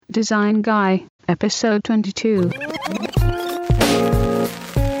Design Guy, Episode 22.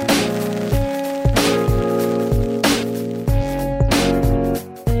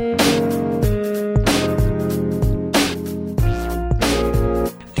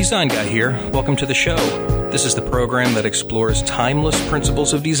 Design Guy here. Welcome to the show. This is the program that explores timeless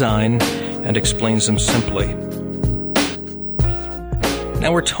principles of design and explains them simply.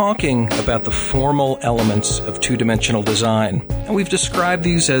 Now we're talking about the formal elements of two-dimensional design. And we've described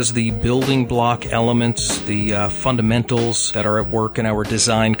these as the building block elements, the fundamentals that are at work in our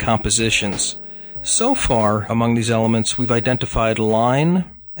design compositions. So far, among these elements, we've identified line,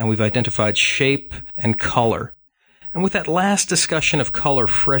 and we've identified shape and color. And with that last discussion of color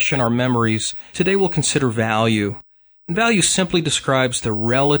fresh in our memories, today we'll consider value. And value simply describes the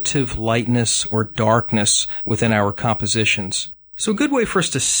relative lightness or darkness within our compositions. So a good way for us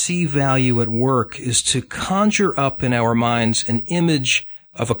to see value at work is to conjure up in our minds an image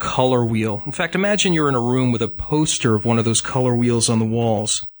of a color wheel. In fact, imagine you're in a room with a poster of one of those color wheels on the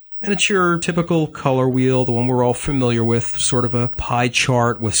walls. And it's your typical color wheel, the one we're all familiar with, sort of a pie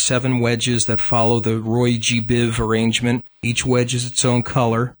chart with 7 wedges that follow the Roy G. Biv arrangement. Each wedge is its own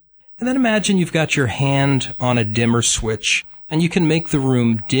color. And then imagine you've got your hand on a dimmer switch, and you can make the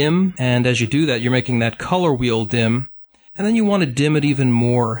room dim, and as you do that, you're making that color wheel dim. And then you want to dim it even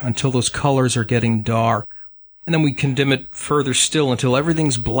more until those colors are getting dark. And then we can dim it further still until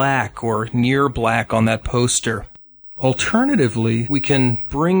everything's black or near black on that poster. Alternatively, we can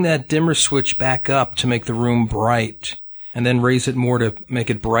bring that dimmer switch back up to make the room bright, and then raise it more to make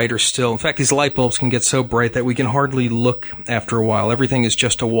it brighter still. In fact, these light bulbs can get so bright that we can hardly look after a while. Everything is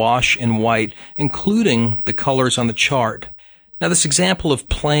just awash in white, including the colors on the chart. Now, this example of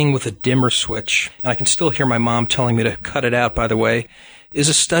playing with a dimmer switch, and I can still hear my mom telling me to cut it out, by the way, is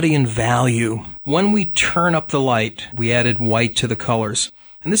a study in value. When we turn up the light, we added white to the colors.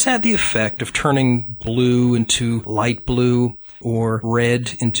 And this had the effect of turning blue into light blue or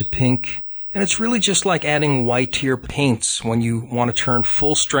red into pink. And it's really just like adding white to your paints when you want to turn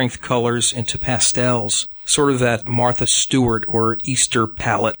full-strength colors into pastels, sort of that Martha Stewart or Easter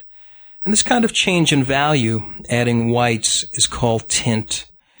palette. And this kind of change in value, adding whites, is called tint.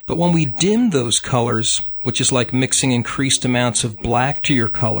 But when we dim those colors, which is like mixing increased amounts of black to your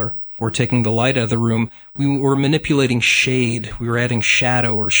color, or taking the light out of the room, we were manipulating shade. We were adding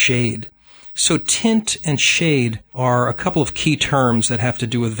shadow or shade. So tint and shade are a couple of key terms that have to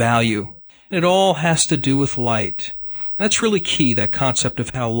do with value. And it all has to do with light. And that's really key, that concept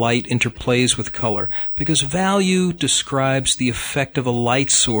of how light interplays with color, because value describes the effect of a light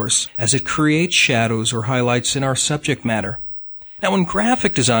source as it creates shadows or highlights in our subject matter. Now, when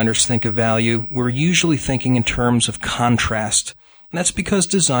graphic designers think of value, we're usually thinking in terms of contrast. And that's because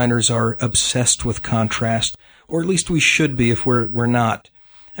designers are obsessed with contrast, or at least we should be if we're not.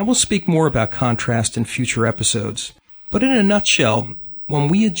 And we'll speak more about contrast in future episodes. But in a nutshell, when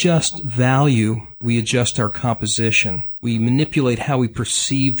we adjust value, we adjust our composition. We manipulate how we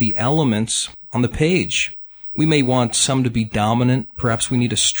perceive the elements on the page. We may want some to be dominant. Perhaps we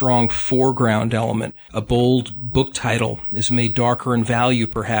need a strong foreground element. A bold book title is made darker in value,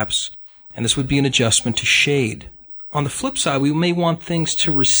 perhaps. And this would be an adjustment to shade. On the flip side, we may want things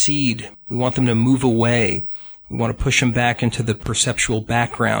to recede. We want them to move away. We want to push them back into the perceptual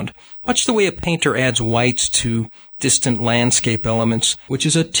background, much the way a painter adds whites to distant landscape elements, which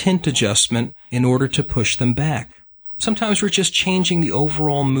is a tint adjustment in order to push them back. Sometimes we're just changing the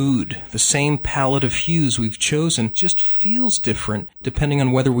overall mood. The same palette of hues we've chosen just feels different depending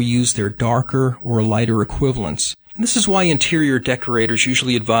on whether we use their darker or lighter equivalents. And this is why interior decorators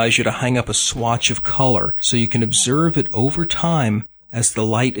usually advise you to hang up a swatch of color so you can observe it over time as the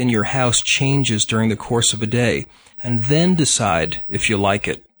light in your house changes during the course of a day, and then decide if you like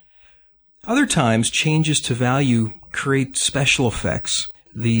it. Other times, changes to value create special effects.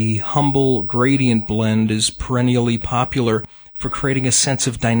 The humble gradient blend is perennially popular for creating a sense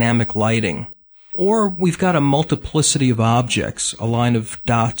of dynamic lighting. Or we've got a multiplicity of objects, a line of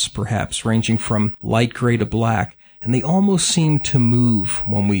dots perhaps, ranging from light gray to black, and they almost seem to move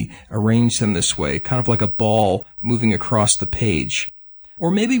when we arrange them this way, kind of like a ball moving across the page. Or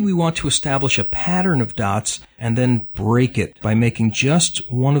maybe we want to establish a pattern of dots and then break it by making just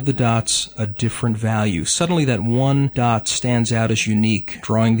one of the dots a different value. Suddenly that one dot stands out as unique,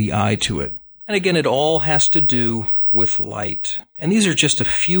 drawing the eye to it. And again, it all has to do with light. And these are just a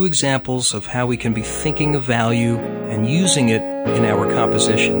few examples of how we can be thinking of value and using it in our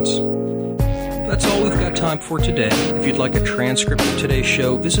compositions. That's all we've got time for today. If you'd like a transcript of today's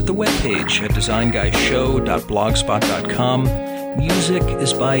show, visit the webpage at designguyShow.blogspot.com. Music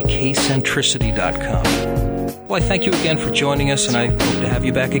is by kcentricity.com. Well, I thank you again for joining us, and I hope to have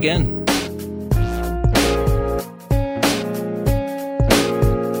you back again.